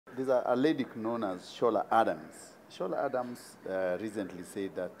There's a lady known as Shola Adams. Shola Adams recently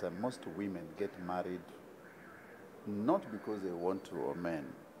said that most women get married not because they want to or men.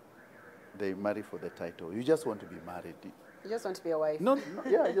 They marry for the title. You just want to be married. You just want to be a wife. No,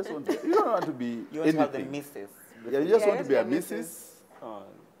 yeah, I just want to. You don't want to be You want anything. to have the missus. Yeah, you just want to be a missus Oh,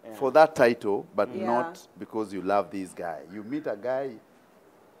 yeah. for that title, but Yeah. not because you love this guy. You meet a guy,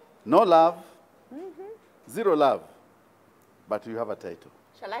 no love, zero love, but you have a title.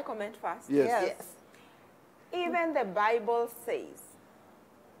 Shall I comment first? Yes. Yes. Even the Bible says,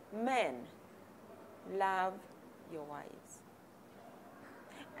 men, love your wives.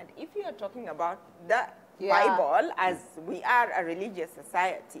 And if you are talking about the Yeah. Bible, as we are a religious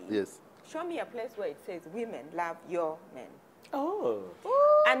society, Yes. show me a place where it says, women, love your men. Oh.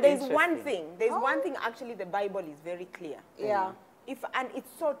 And there's one Interesting. thing, actually, the Bible is very clear. Yeah. And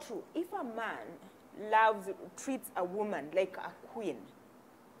it's so true. If a man treats a woman like a queen,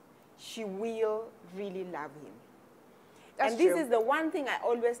 she will really love him. That's and this true. is the one thing I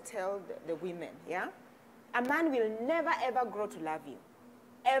always tell the women, yeah? A man will never, ever grow to love you.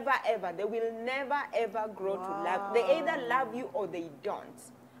 Ever, ever. They will never, ever grow to love. They either love you or they don't.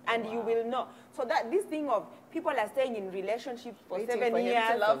 And you will know. So that this thing of people are staying in relationships for Waiting 7 for him to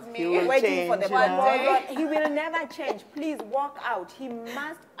years, love me. He will waiting for the change, proposal. yeah. He will never change. Please walk out. He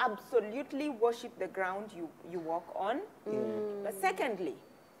must absolutely worship the ground you walk on. But secondly,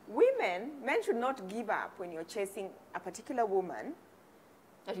 men should not give up when you're chasing a particular woman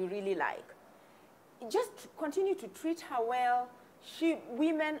that you really like. Just continue to treat her well.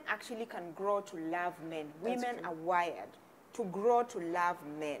 Women actually can grow to love men. Women are wired to grow to love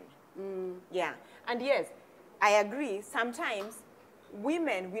men. Yeah. And yes, I agree. Sometimes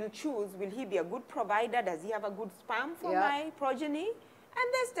women will choose, will he be a good provider? Does he have a good sperm for my progeny?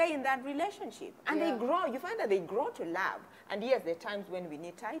 And they stay in that relationship. And they grow. You find that they grow to love. And yes, there are times when we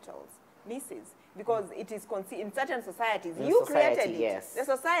need titles, Mrs. Because it is in certain societies. In you society, created it. yes. The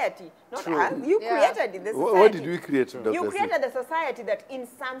society, not True. us. You Yeah. created it. The society. What did we create, Dr. You C? created the society that in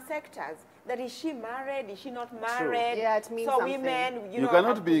some sectors, that is she married, is she not married? Yeah, it means so something. women, You know,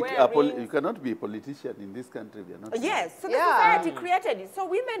 cannot have be to wear rings. you cannot be a politician in this country. We are not. Yes, so the Yeah. society created it. So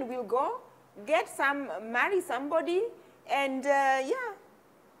women will go, marry somebody, and yeah,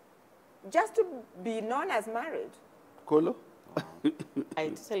 just to be known as married. Kolo? I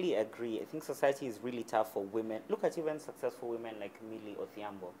totally agree. I think society is really tough for women. Look at even successful women like Millie or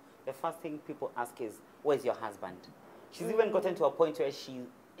Thiambo. The first thing people ask is, where's your husband? She's even gotten to a point where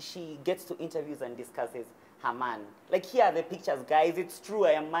she gets to interviews and discusses her man. Like, here are the pictures, guys. It's true,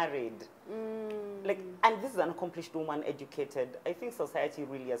 I am married. Like, and this is an accomplished woman, educated. I think society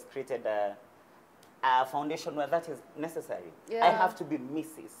really has created a foundation where that is necessary. Yeah. I have to be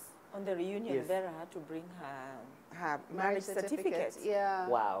Mrs. On the reunion, Yes. Vera had to bring her marriage certificate. Yeah.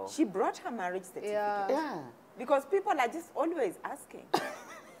 Wow. She brought her marriage certificate. Yeah. Yeah. Because people are just always asking.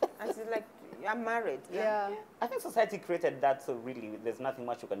 And she's like, I'm married. Yeah. I think society created that, so really there's nothing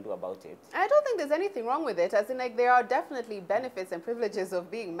much you can do about it. I don't think there's anything wrong with it. As in, like, there are definitely benefits and privileges of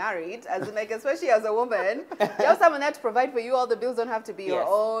being married. As in, like, especially as a woman, you have someone there to provide for you. All the bills don't have to be your Yes.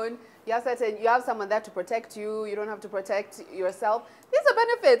 own. You have someone there to protect you. You don't have to protect yourself. These are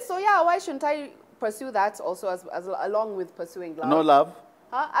benefits. So yeah, why shouldn't I pursue that also as along with pursuing love? No love?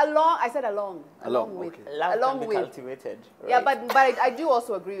 Huh? I said along. Along with. okay. Love along can be with. cultivated. Yeah, right? but I do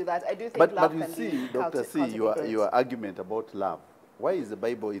also agree with that. I do think But love you can see, be Dr. C, cultivated. your argument about love, why is the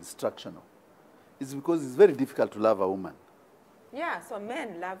Bible instructional? It's because it's very difficult to love a woman. Yeah, so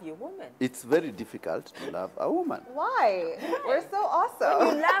men love your woman. It's very difficult to love a woman. Why? We're so awesome.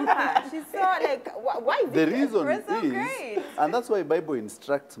 You love her. She's so like, why? The reason We're so is, great. and that's why Bible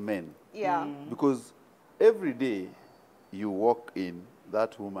instructs men, Yeah. because every day you walk in,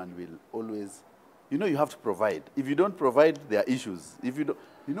 that woman will always, you have to provide. If you don't provide, there are issues. If you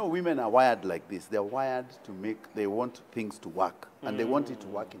don't, women are wired like this. They're wired to they want things to work, and they want it to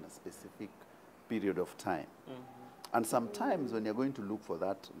work in a specific period of time. And sometimes when you're going to look for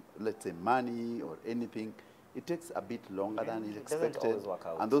that, let's say money or anything, it takes a bit longer than It doesn't expected. always work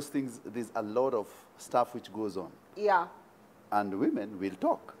out. And those things, there's a lot of stuff which goes on. Yeah. And women will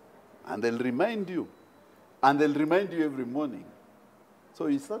talk, and they'll remind you, and they'll remind you every morning. So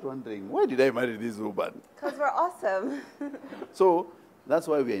you start wondering, why did I marry this woman? Because we're awesome. So that's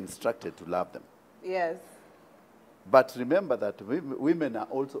why we are instructed to love them. Yes. But remember that women are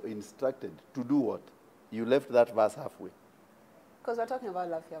also instructed to do what? You left that verse halfway. Because we're talking about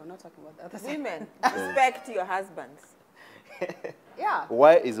love here. We're not talking about the other side. Women, respect your husbands. Yeah.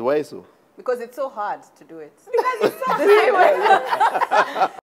 Why so? Because it's so hard to do it. Because it's so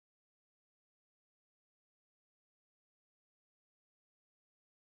hard.